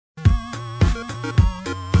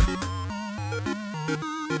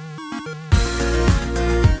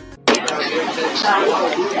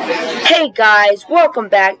Hey guys, welcome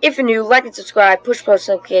back. If you're new, like and subscribe, push post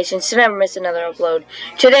notifications to never miss another upload.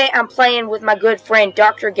 Today I'm playing with my good friend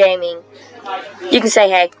Dr. Gaming. You can say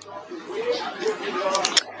hey.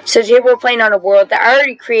 So today we're playing on a world that I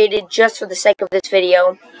already created just for the sake of this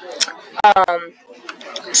video.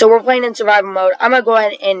 So we're playing in survival mode. I'm gonna go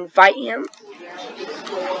ahead and invite him.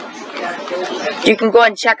 You can go ahead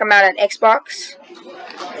and check him out on Xbox.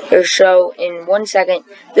 He'll show in 1 second.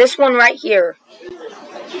 This one right here.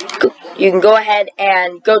 You can go ahead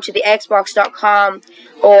and go to the Xbox.com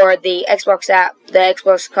or the Xbox app, the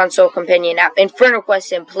Xbox Console Companion app, and friend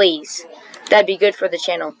request him, please. That'd be good for the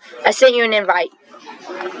channel. I sent you an invite.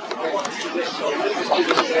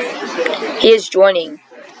 He is joining.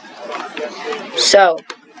 So,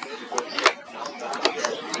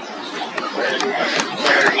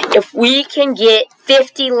 if we can get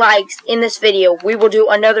 50 likes in this video, we will do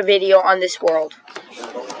another video on this world.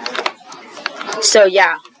 So,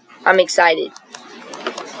 yeah. I'm excited.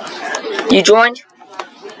 You joined?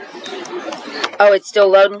 Oh, it's still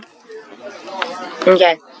loading?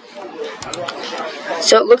 Okay.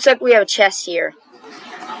 So it looks like we have a chest here.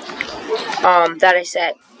 That I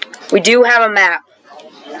set. We do have a map.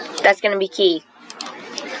 That's going to be key.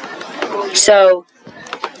 So,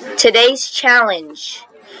 today's challenge,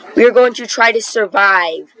 we are going to try to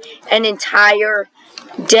survive an entire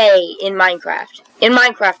day in Minecraft. In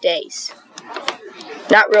Minecraft days.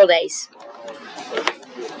 Not real days.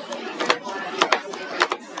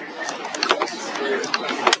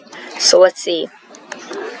 So let's see.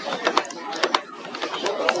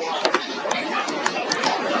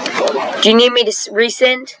 Do you need me to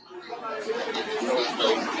resend?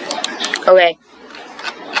 Okay.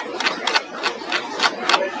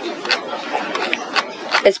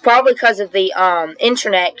 It's probably because of the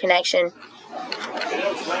internet connection.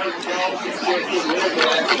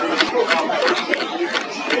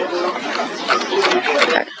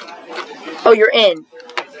 Oh, you're in.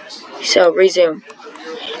 So, resume.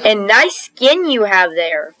 And nice skin you have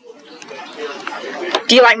there.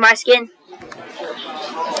 Do you like my skin?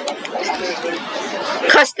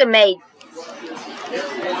 Custom made.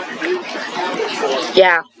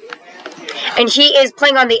 Yeah. And he is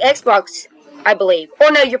playing on the Xbox, I believe. Oh,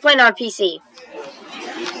 no, you're playing on PC.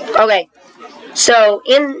 Okay. So,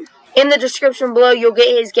 in the description below, you'll get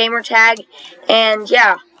his gamer tag. And,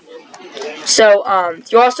 yeah. So,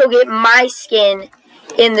 you'll also get my skin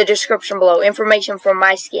in the description below. Information from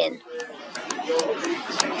my skin.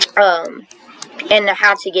 And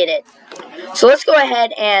how to get it. So, let's go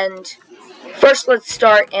ahead and first let's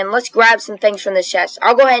start and let's grab some things from this chest.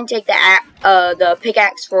 I'll go ahead and take the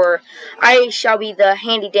pickaxe for I shall be the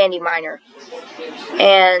handy dandy miner.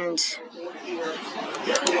 And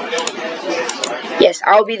yes,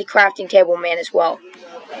 I'll be the crafting table man as well.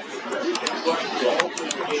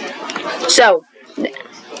 So,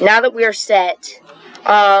 now that we are set,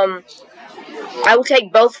 I will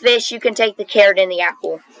take both fish. You can take the carrot and the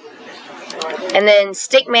apple. And then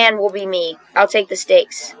stick man will be me. I'll take the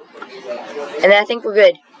sticks. And then I think we're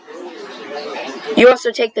good. You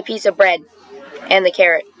also take the piece of bread and the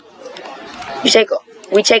carrot.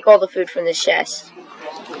 We take all the food from this chest.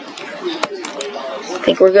 I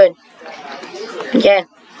think we're good. Okay.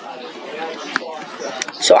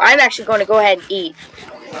 So I'm actually going to go ahead and eat.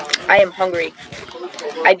 I am hungry.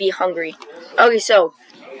 I be hungry. Okay, so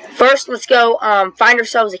first let's go find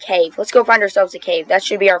ourselves a cave. Let's go find ourselves a cave. That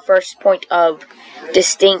should be our first point of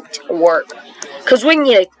distinct work. Because we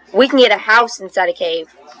can get a house inside a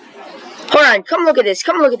cave. Hold on, come look at this.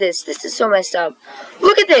 Come look at this. This is so messed up.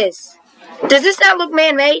 Look at this. Does this not look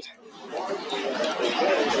man-made?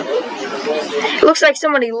 It looks like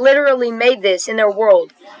somebody literally made this in their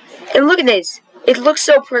world. And look at this. It looks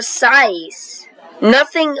so precise.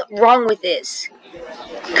 Nothing wrong with this.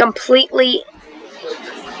 Completely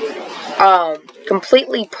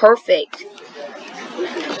perfect.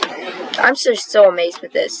 I'm just so amazed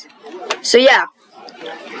with this. So yeah.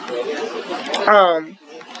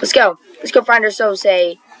 Let's go. Let's go find ourselves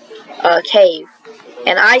a cave.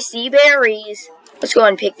 And I see berries. Let's go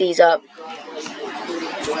and pick these up.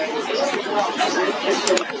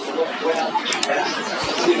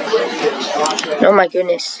 Oh my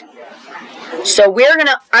goodness. So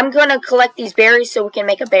I'm gonna collect these berries so we can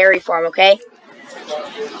make a berry farm, okay?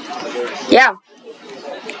 Yeah.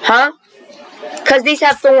 Huh? Because these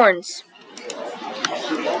have thorns.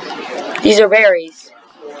 These are berries.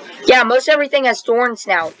 Yeah, most everything has thorns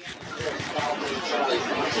now.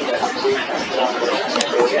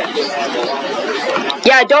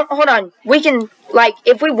 Yeah, hold on. We can, like,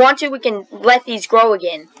 if we want to, we can let these grow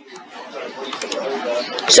again.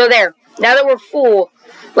 So there. Now that we're full,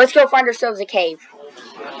 let's go find ourselves a cave.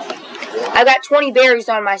 I got 20 berries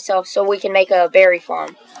on myself, so we can make a berry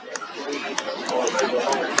farm.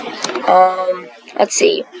 Let's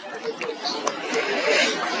see.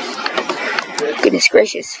 Goodness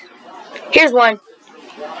gracious. Here's one.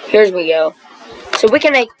 Here's we go. So we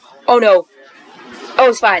can make, oh no. Oh,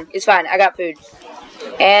 it's fine. It's fine. I got food.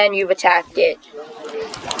 And you've attacked it.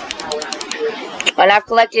 And I've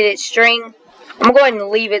collected its string. I'm going to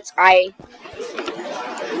leave its eye.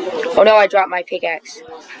 Oh no, I dropped my pickaxe.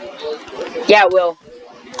 Yeah, it will.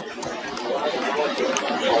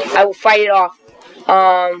 I will fight it off.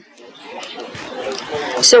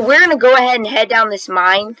 So we're going to go ahead and head down this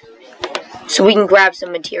mine so we can grab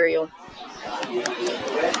some material.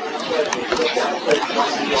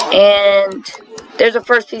 And there's the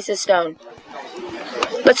first piece of stone.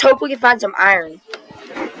 Let's hope we can find some iron.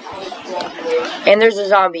 And there's a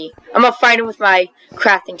zombie. I'm going to fight him with my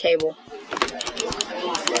crafting table.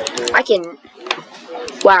 I can...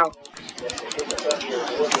 Wow.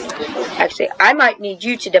 Actually, I might need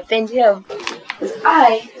you to defend him.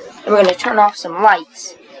 I am going to turn off some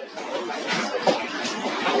lights.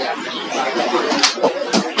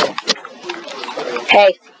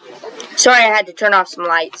 Hey. Sorry I had to turn off some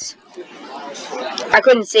lights. I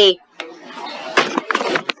couldn't see.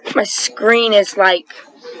 My screen is like...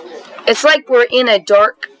 It's like we're in a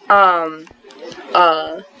dark,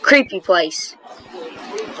 creepy place.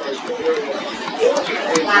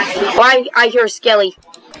 Oh, I hear a skelly.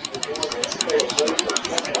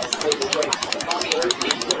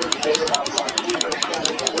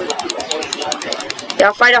 Yeah,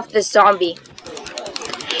 I'll fight off this zombie.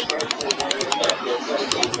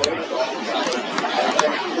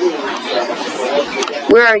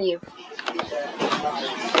 Where are you?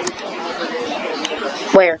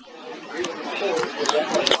 Where?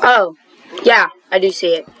 Oh, yeah, I do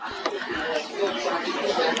see it.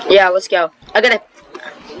 Yeah, let's go. I gotta...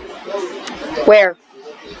 Where?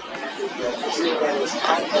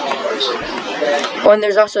 Oh, and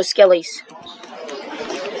there's also skellies.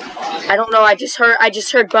 I don't know, I just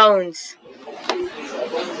heard bones.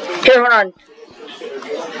 Here, hold on.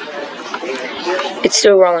 It's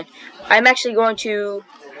still rolling. I'm actually going to...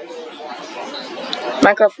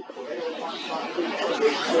 Minecraft...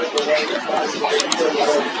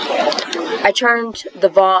 I turned the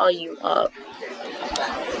volume up.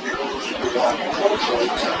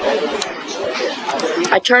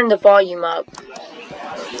 I turned the volume up.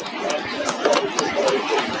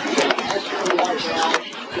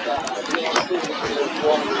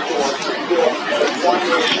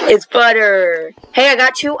 It's butter. Hey, I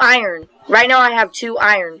got 2 iron. Right now I have 2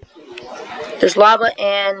 iron. There's lava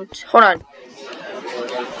and... Hold on.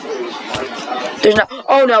 There's no...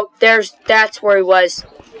 Oh no, that's where he was.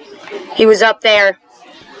 He was up there.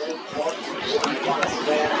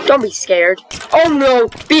 Don't be scared. Oh no,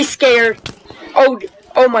 be scared. Oh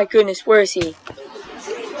my goodness, where is he?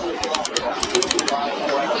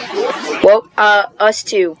 Well, us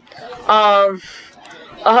too.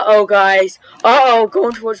 Uh-oh, guys. Uh-oh,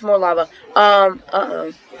 going towards more lava.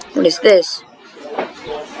 Uh-oh. What is this?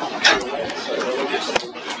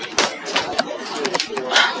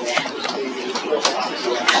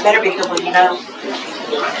 Better be a good one, you know.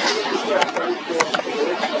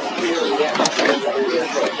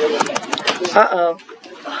 Uh-oh.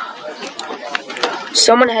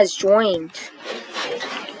 Someone has joined.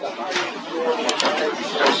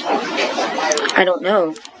 I don't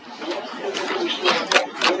know.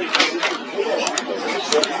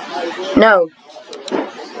 No.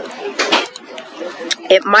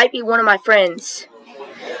 It might be one of my friends.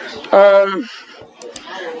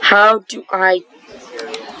 How do I...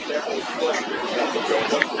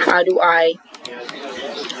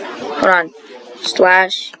 Hold on.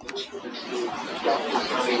 Slash...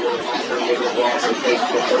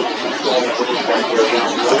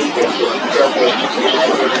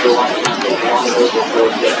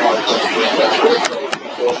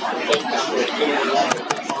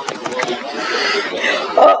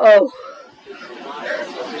 Uh-oh.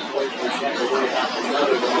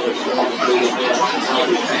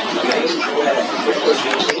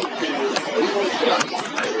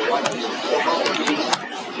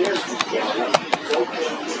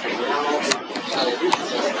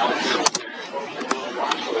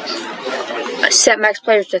 Set max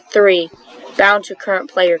players to 3. Bound to current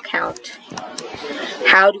player count.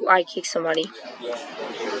 How do I kick somebody?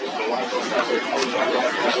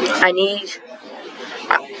 I need...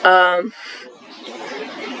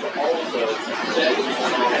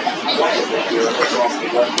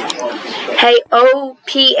 Hey,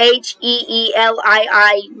 OPHEELII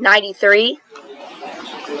 93.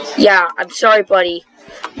 Yeah, I'm sorry, buddy.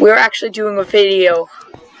 we're actually doing a video.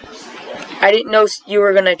 I didn't know you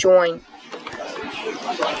were gonna join.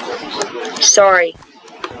 Sorry.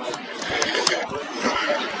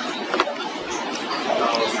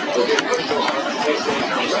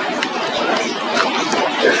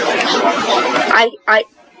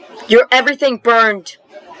 Your everything burned.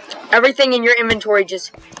 Everything in your inventory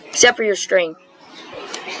just, except for your string.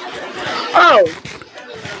 Oh.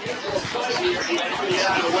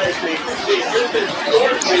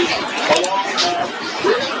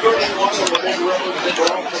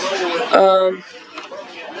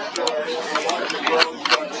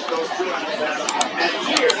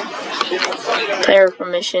 Player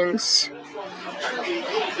permissions.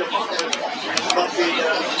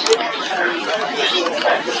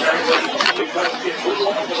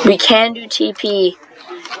 We can do TP,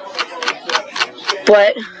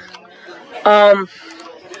 but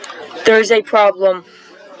there's a problem.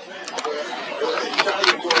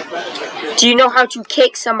 Do you know how to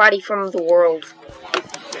kick somebody from the world?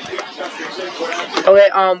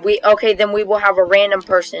 Okay, then we will have a random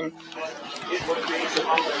person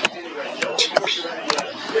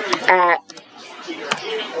at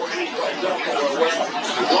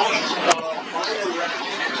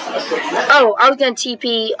oh, I was gonna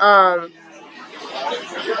TP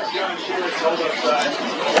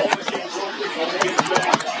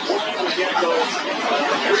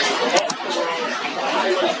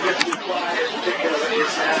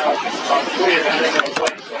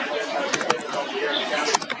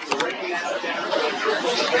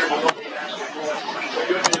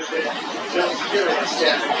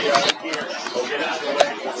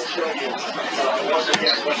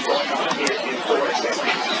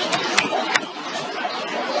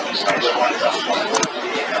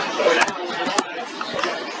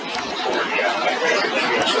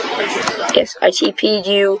yes, I TP'd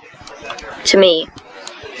you to me.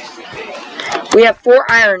 We have 4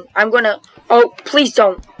 iron. I'm gonna, oh, please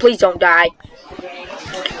don't die.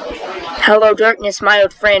 Hello, darkness, my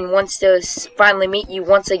old friend wants to finally meet you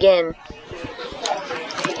once again.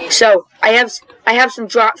 So, I have some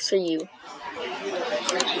drops for you.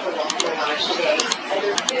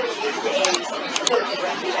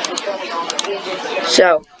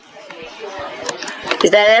 So,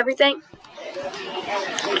 is that everything?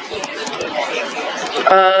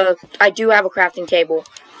 I do have a crafting table.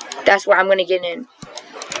 That's where I'm gonna get in.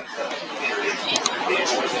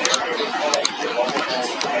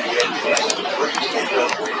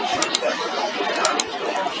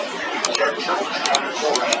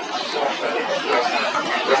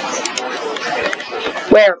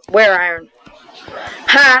 Where iron?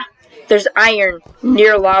 Ha! There's iron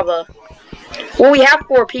near lava. Well, we have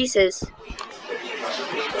 4 pieces.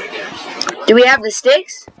 Do we have the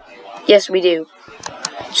sticks? Yes, we do.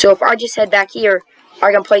 So if I just head back here,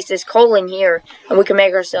 I can place this coal in here, and we can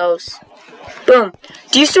make ourselves... Boom.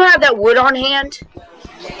 Do you still have that wood on hand?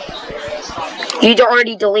 You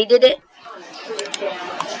already deleted it?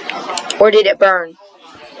 Or did it burn?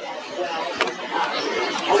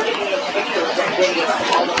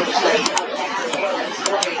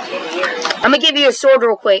 I'm gonna give you a sword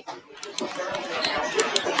real quick.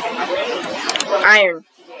 Iron.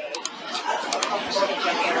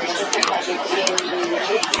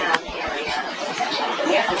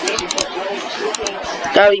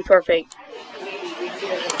 That would be perfect.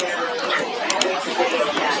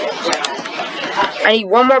 I need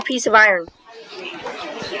 1 more piece of iron.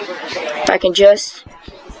 If I can just...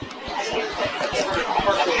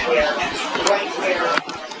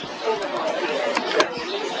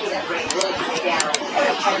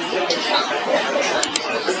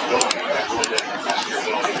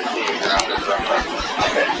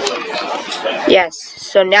 Yes,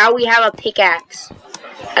 so now we have a pickaxe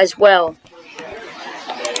as well.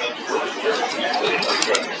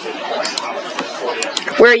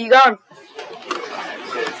 Where are you going?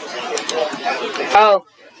 Oh.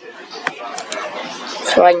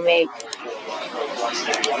 So I can make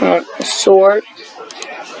a sword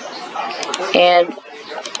and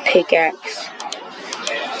pickaxe.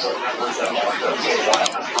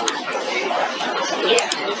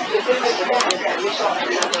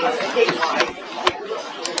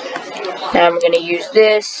 Now I'm going to use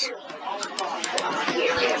this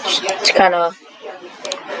to kind of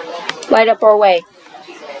light up our way.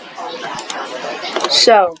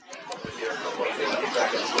 So,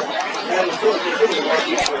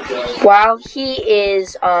 while he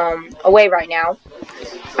is away right now,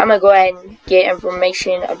 I'm going to go ahead and get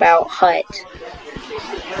information about Hut.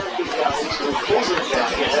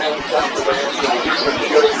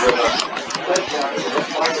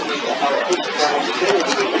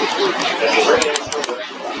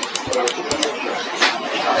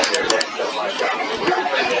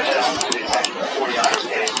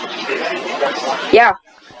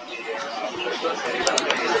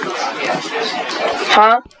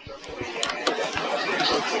 Huh?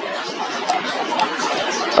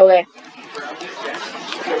 Okay.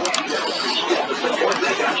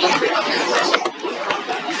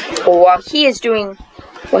 While he is doing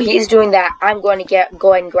that, I'm going to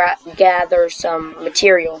go ahead and gather some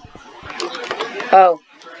material. Oh.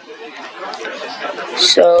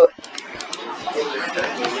 So.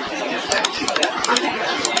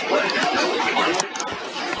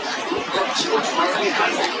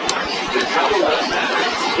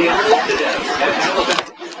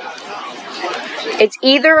 It's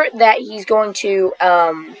either that he's going to,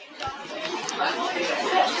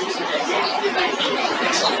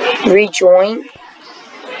 rejoin.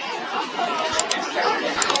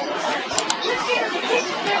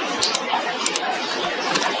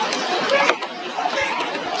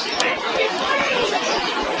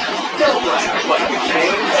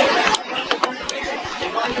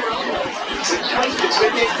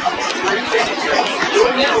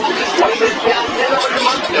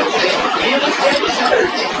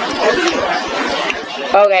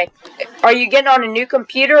 Okay. Are you getting on a new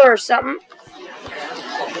computer or something?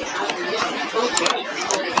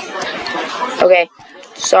 Okay.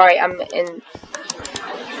 Sorry, I'm in...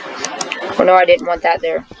 Oh no, I didn't want that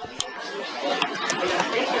there.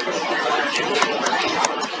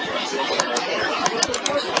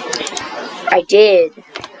 I did.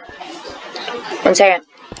 1 second.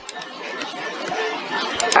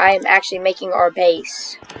 I am actually making our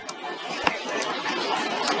base.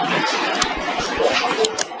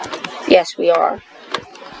 Yes, we are.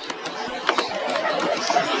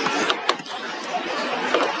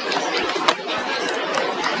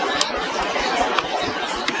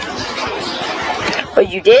 But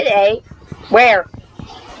you did, eh? Where?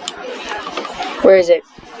 Where is it?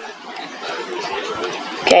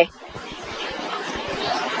 Okay.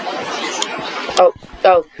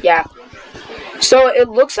 Oh, yeah. So, it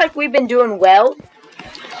looks like we've been doing well.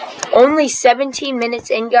 Only 17 minutes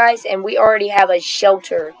in, guys, and we already have a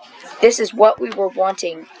shelter. This is what we were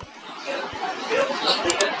wanting.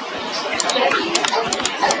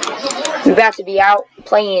 We're about to be out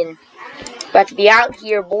playing. About to be out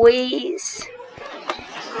here, boys.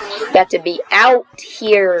 About to be out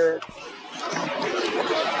here.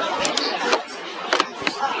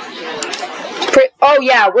 Oh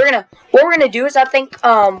yeah, what we're gonna do is I think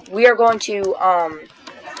we are going to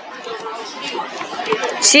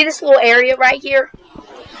see this little area right here?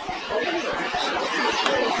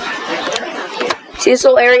 See this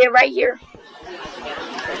little area right here?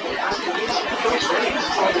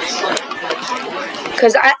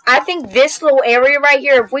 Because I think this little area right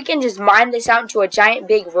here, if we can just mine this out into a giant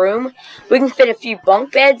big room, we can fit a few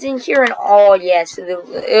bunk beds in here, and oh yes,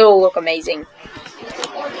 it'll look amazing.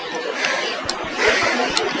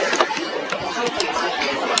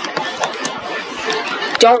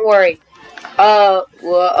 Don't worry. Well,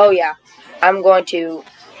 oh yeah. I'm going to,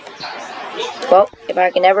 well, if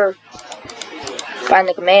I can ever find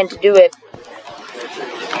the command to do it.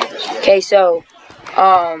 Okay, so,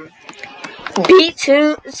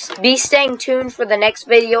 be staying tuned for the next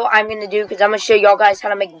video I'm going to do, because I'm going to show y'all guys how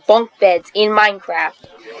to make bunk beds in Minecraft.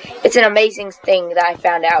 It's an amazing thing that I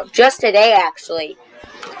found out just today, actually.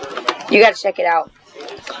 You got to check it out.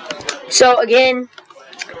 So, again,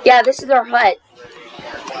 yeah, this is our hut.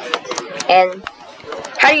 And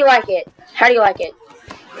how do you like it? How do you like it?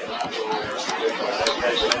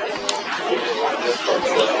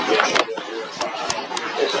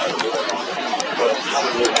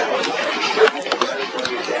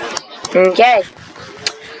 Okay.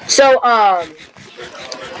 So,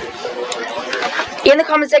 in the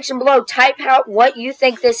comment section below, type out what you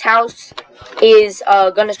think this house is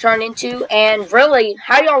gonna turn into, and really,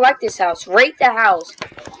 how y'all like this house? Rate the house.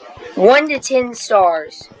 1 to 10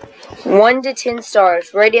 stars. 1 to 10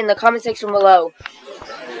 stars. Right in the comment section below.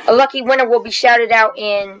 A lucky winner will be shouted out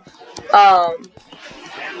in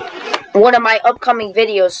one of my upcoming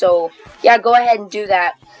videos. So, yeah, go ahead and do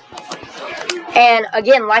that. And,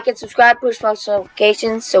 again, like and subscribe, push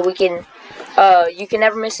notifications so we can, you can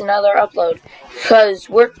never miss another upload. Because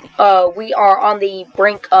we are on the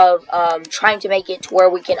brink of trying to make it to where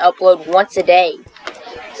we can upload once a day.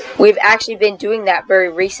 We've actually been doing that very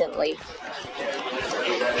recently.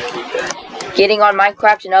 Getting on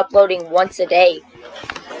Minecraft and uploading once a day.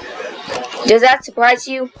 Does that surprise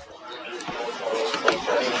you?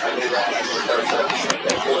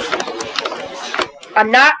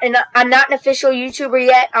 I'm not an official YouTuber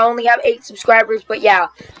yet. I only have 8 subscribers, but yeah.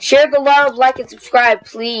 Share the love, like, and subscribe,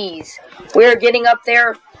 please. We're getting up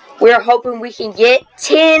there. We're hoping we can get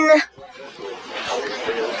 10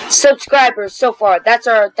 subscribers so far. That's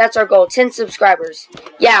our goal. 10 subscribers.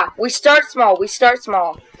 Yeah, we start small. We start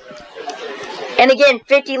small. And again,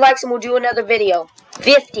 50 likes and we'll do another video.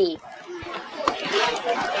 50.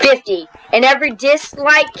 50. And every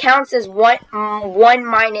dislike counts as one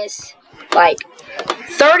minus, like,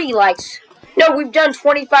 30 likes. No, we've done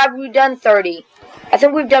 25, we've done 30. I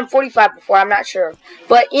think we've done 45 before, I'm not sure.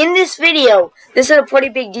 But in this video, this is a pretty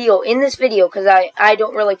big deal. In this video, because I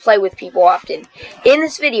don't really play with people often. In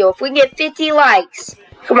this video, if we can get 50 likes,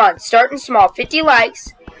 come on, starting small, 50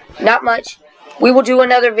 likes, not much, we will do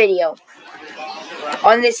another video.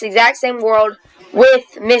 On this exact same world with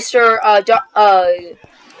Mr.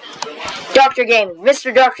 Dr. Gaming.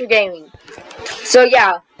 Mr. Dr. Gaming. So,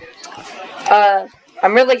 yeah.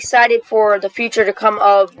 I'm really excited for the future to come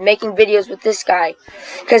of making videos with this guy.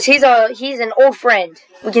 Because he's an old friend.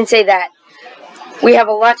 We can say that. We have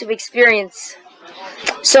a lot of experience.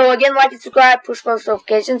 So, again, like and subscribe, push post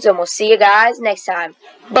notifications, and we'll see you guys next time.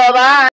 Bye-bye.